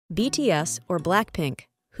BTS or Blackpink,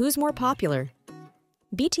 who's more popular?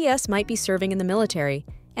 BTS might be serving in the military,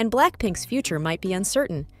 and Blackpink's future might be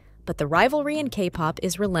uncertain, but the rivalry in K-pop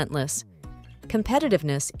is relentless.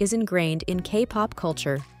 Competitiveness is ingrained in K-pop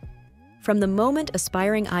culture. From the moment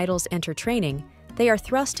aspiring idols enter training, they are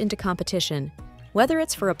thrust into competition, whether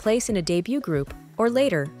it's for a place in a debut group or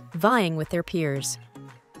later, vying with their peers.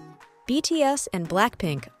 BTS and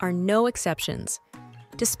Blackpink are no exceptions.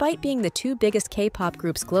 Despite being the two biggest K-pop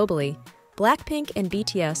groups globally, Blackpink and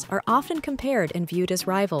BTS are often compared and viewed as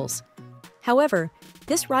rivals. However,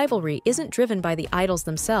 this rivalry isn't driven by the idols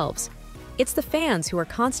themselves. It's the fans who are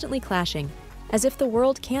constantly clashing, as if the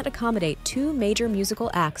world can't accommodate two major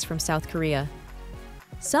musical acts from South Korea.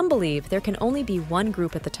 Some believe there can only be one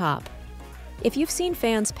group at the top. If you've seen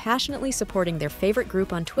fans passionately supporting their favorite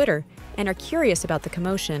group on Twitter and are curious about the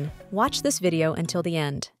commotion, watch this video until the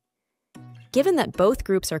end. Given that both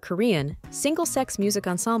groups are Korean, single-sex music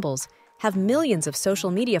ensembles, have millions of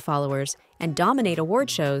social media followers, and dominate award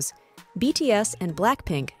shows, BTS and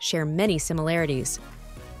Blackpink share many similarities.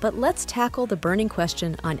 But let's tackle the burning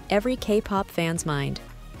question on every K-pop fan's mind.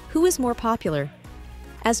 Who is more popular?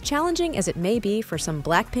 As challenging as it may be for some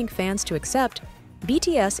Blackpink fans to accept,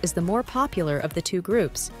 BTS is the more popular of the two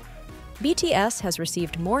groups. BTS has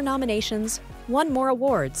received more nominations, won more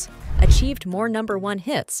awards, achieved more #1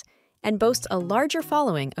 hits, and boasts a larger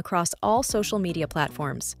following across all social media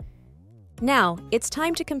platforms. Now, it's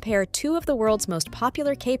time to compare two of the world's most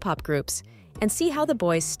popular K-pop groups and see how the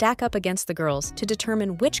boys stack up against the girls to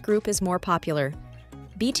determine which group is more popular,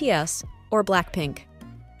 BTS or Blackpink.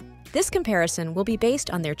 This comparison will be based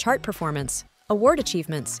on their chart performance, award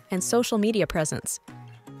achievements, and social media presence.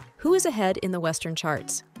 Who is ahead in the Western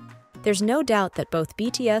charts? There's no doubt that both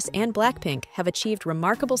BTS and Blackpink have achieved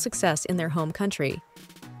remarkable success in their home country.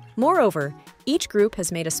 Moreover, each group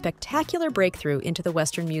has made a spectacular breakthrough into the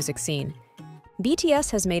Western music scene.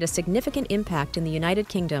 BTS has made a significant impact in the United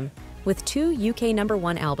Kingdom with two UK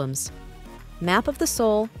 #1 albums, Map of the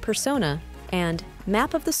Soul, Persona, and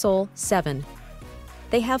Map of the Soul, 7.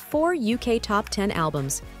 They have 4 UK top 10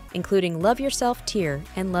 albums, including Love Yourself, Tear,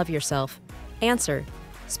 and Love Yourself, Answer,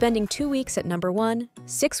 spending 2 weeks at #1,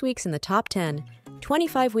 6 weeks in the top 10,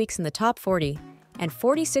 25 weeks in the top 40, and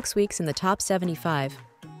 46 weeks in the top 75.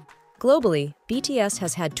 Globally, BTS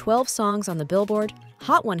has had 12 songs on the Billboard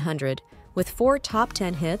Hot 100, with 4 top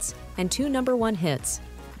 10 hits and 2 #1 hits,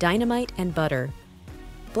 Dynamite and Butter.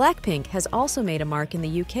 Blackpink has also made a mark in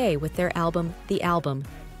the UK with their album The Album,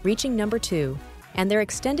 reaching #2, and their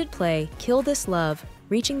extended play Kill This Love,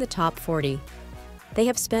 reaching the top 40. They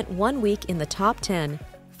have spent 1 week in the top 10,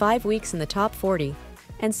 5 weeks in the top 40,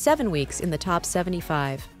 and 7 weeks in the top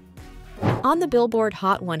 75. On the Billboard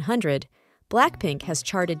Hot 100, Blackpink has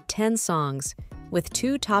charted 10 songs, with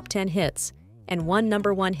 2 top 10 hits and 1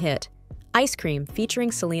 #1 hit, Ice Cream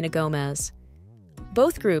featuring Selena Gomez.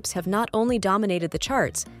 Both groups have not only dominated the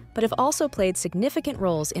charts, but have also played significant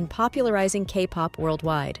roles in popularizing K-pop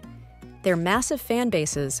worldwide. Their massive fan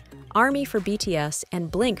bases, ARMY for BTS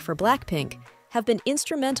and Blink for Blackpink, have been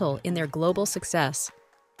instrumental in their global success.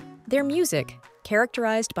 Their music,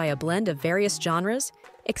 characterized by a blend of various genres,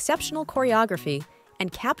 exceptional choreography,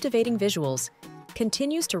 and captivating visuals,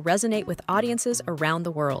 continues to resonate with audiences around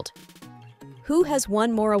the world. Who has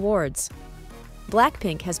won more awards?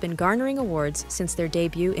 Blackpink has been garnering awards since their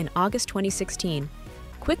debut in August 2016,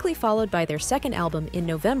 quickly followed by their second album in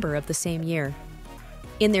November of the same year.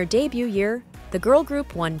 In their debut year, the girl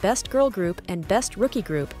group won Best Girl Group and Best Rookie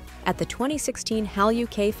Group at the 2016 HAL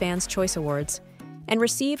UK Fans' Choice Awards, and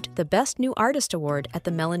received the Best New Artist Award at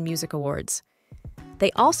the Melon Music Awards.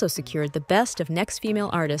 They also secured the Best of Next Female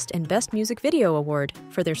Artist and Best Music Video Award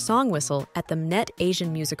for their song Whistle at the Mnet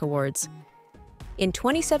Asian Music Awards. In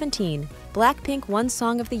 2017, Blackpink won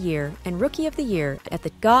Song of the Year and Rookie of the Year at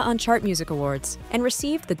the Ga On Chart Music Awards and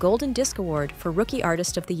received the Golden Disc Award for Rookie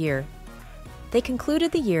Artist of the Year. They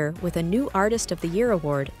concluded the year with a New Artist of the Year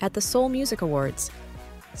award at the Seoul Music Awards.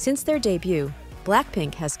 Since their debut,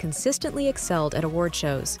 Blackpink has consistently excelled at award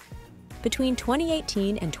shows. Between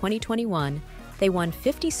 2018 and 2021, they won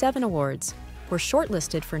 57 awards, were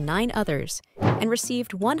shortlisted for 9 others, and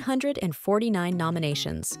received 149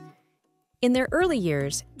 nominations. In their early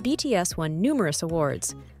years, BTS won numerous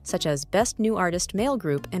awards, such as Best New Artist Male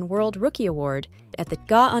Group and World Rookie Award at the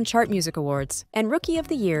Ga On Chart Music Awards and Rookie of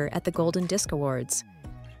the Year at the Golden Disc Awards.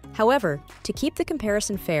 However, to keep the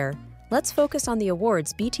comparison fair, let's focus on the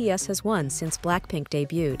awards BTS has won since Blackpink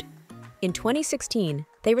debuted. In 2016,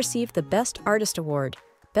 they received the Best Artist Award,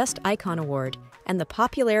 Best Icon Award, and the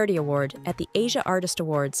Popularity Award at the Asia Artist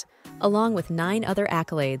Awards, along with 9 other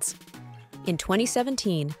accolades. In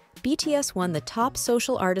 2017, BTS won the Top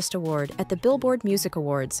Social Artist Award at the Billboard Music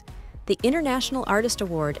Awards, the International Artist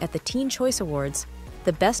Award at the Teen Choice Awards,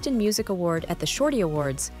 the Best in Music Award at the Shorty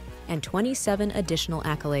Awards, and 27 additional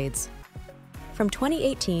accolades. From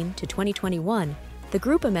 2018 to 2021, the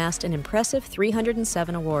group amassed an impressive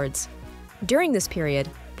 307 awards. During this period,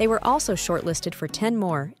 they were also shortlisted for 10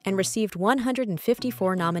 more and received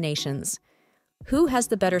 154 nominations. Who has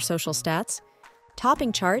the better social stats?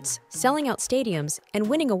 Topping charts, selling out stadiums, and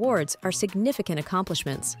winning awards are significant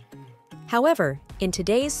accomplishments. However, in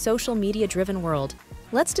today's social media-driven world,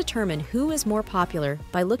 let's determine who is more popular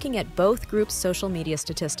by looking at both groups' social media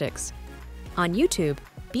statistics. On YouTube,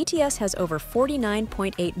 BTS has over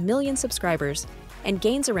 49.8 million subscribers and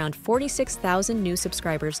gains around 46,000 new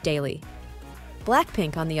subscribers daily.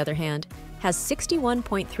 Blackpink, on the other hand, has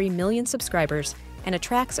 61.3 million subscribers and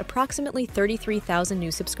attracts approximately 33,000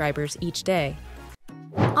 new subscribers each day.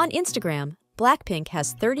 On Instagram, Blackpink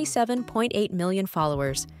has 37.8 million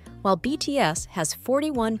followers, while BTS has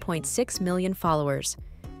 41.6 million followers.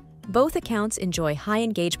 Both accounts enjoy high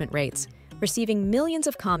engagement rates, receiving millions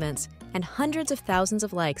of comments and hundreds of thousands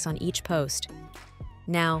of likes on each post.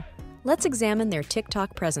 Now, let's examine their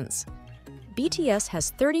TikTok presence. BTS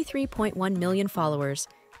has 33.1 million followers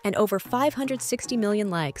and over 560 million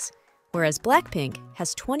likes, whereas Blackpink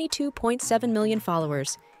has 22.7 million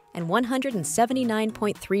followers and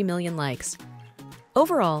 179.3 million likes.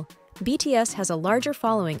 Overall, BTS has a larger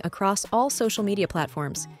following across all social media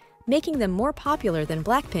platforms, making them more popular than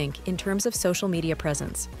Blackpink in terms of social media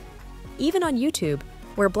presence. Even on YouTube,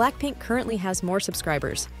 where Blackpink currently has more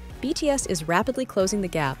subscribers, BTS is rapidly closing the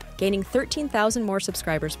gap, gaining 13,000 more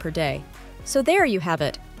subscribers per day. So there you have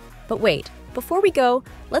it. But wait, before we go,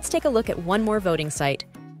 let's take a look at one more voting site.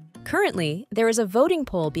 Currently, there is a voting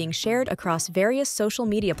poll being shared across various social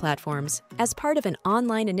media platforms as part of an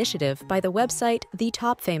online initiative by the website The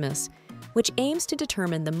Top Famous, which aims to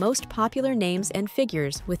determine the most popular names and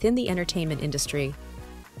figures within the entertainment industry.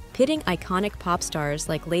 Pitting iconic pop stars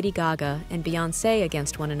like Lady Gaga and Beyoncé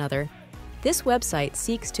against one another, this website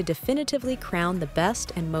seeks to definitively crown the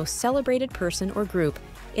best and most celebrated person or group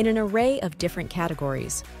in an array of different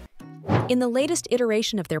categories. In the latest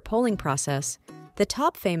iteration of their polling process, The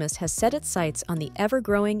Top Famous has set its sights on the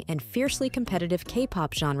ever-growing and fiercely competitive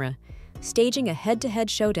K-pop genre, staging a head-to-head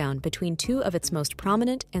showdown between two of its most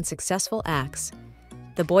prominent and successful acts,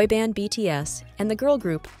 the boy band BTS and the girl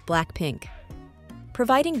group Blackpink.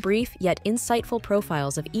 Providing brief yet insightful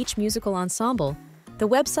profiles of each musical ensemble, the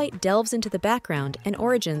website delves into the background and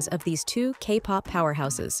origins of these two K-pop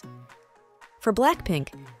powerhouses. For Blackpink,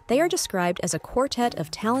 they are described as a quartet of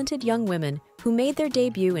talented young women who made their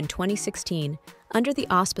debut in 2016 under the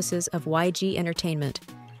auspices of YG Entertainment,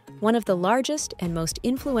 one of the largest and most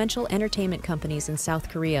influential entertainment companies in South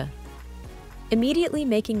Korea. Immediately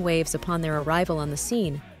making waves upon their arrival on the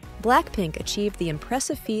scene, Blackpink achieved the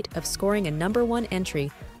impressive feat of scoring a #1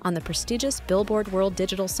 entry on the prestigious Billboard World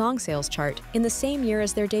Digital Song Sales chart in the same year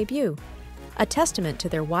as their debut, a testament to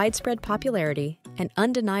their widespread popularity and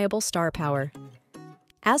undeniable star power.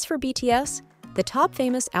 As for BTS, The Top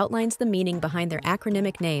Famous outlines the meaning behind their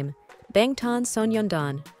acronymic name, Bangtan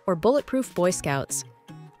Sonyeondan, or Bulletproof Boy Scouts,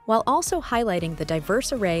 while also highlighting the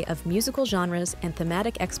diverse array of musical genres and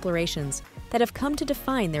thematic explorations that have come to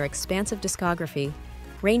define their expansive discography,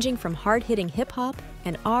 ranging from hard-hitting hip-hop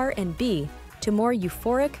and R&B to more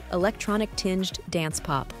euphoric, electronic-tinged dance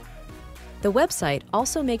pop. The website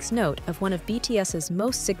also makes note of one of BTS's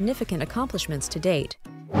most significant accomplishments to date,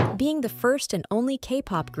 being the first and only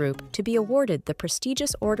K-pop group to be awarded the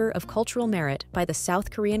prestigious Order of Cultural Merit by the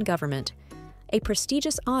South Korean government, a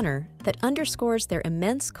prestigious honor that underscores their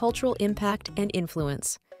immense cultural impact and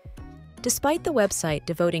influence. Despite the website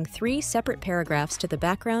devoting 3 separate paragraphs to the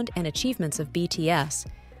background and achievements of BTS,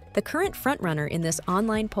 the current frontrunner in this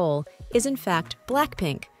online poll is in fact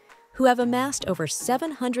Blackpink, who have amassed over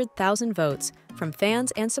 700,000 votes from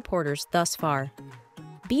fans and supporters thus far.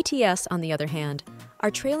 BTS, on the other hand,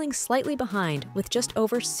 are trailing slightly behind with just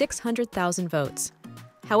over 600,000 votes.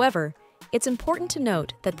 However, it's important to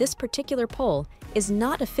note that this particular poll is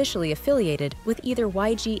not officially affiliated with either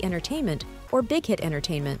YG Entertainment or Big Hit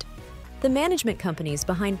Entertainment, the management companies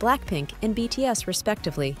behind Blackpink and BTS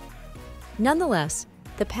respectively. Nonetheless,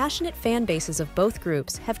 the passionate fan bases of both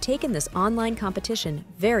groups have taken this online competition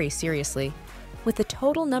very seriously, with the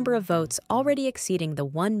total number of votes already exceeding the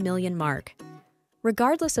 1 million mark.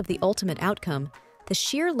 Regardless of the ultimate outcome, the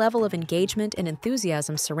sheer level of engagement and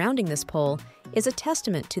enthusiasm surrounding this poll is a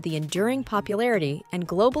testament to the enduring popularity and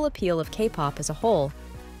global appeal of K-pop as a whole,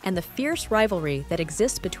 and the fierce rivalry that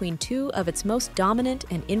exists between two of its most dominant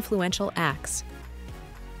and influential acts.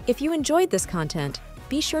 If you enjoyed this content,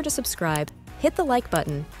 Be sure to subscribe, hit the like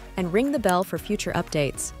button, and ring the bell for future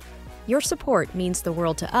updates. Your support means the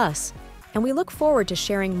world to us, and we look forward to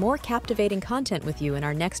sharing more captivating content with you in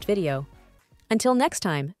our next video. Until next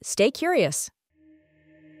time, stay curious.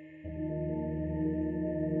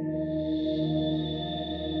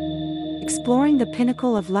 Exploring the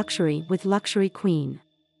pinnacle of luxury with Luxury Queen.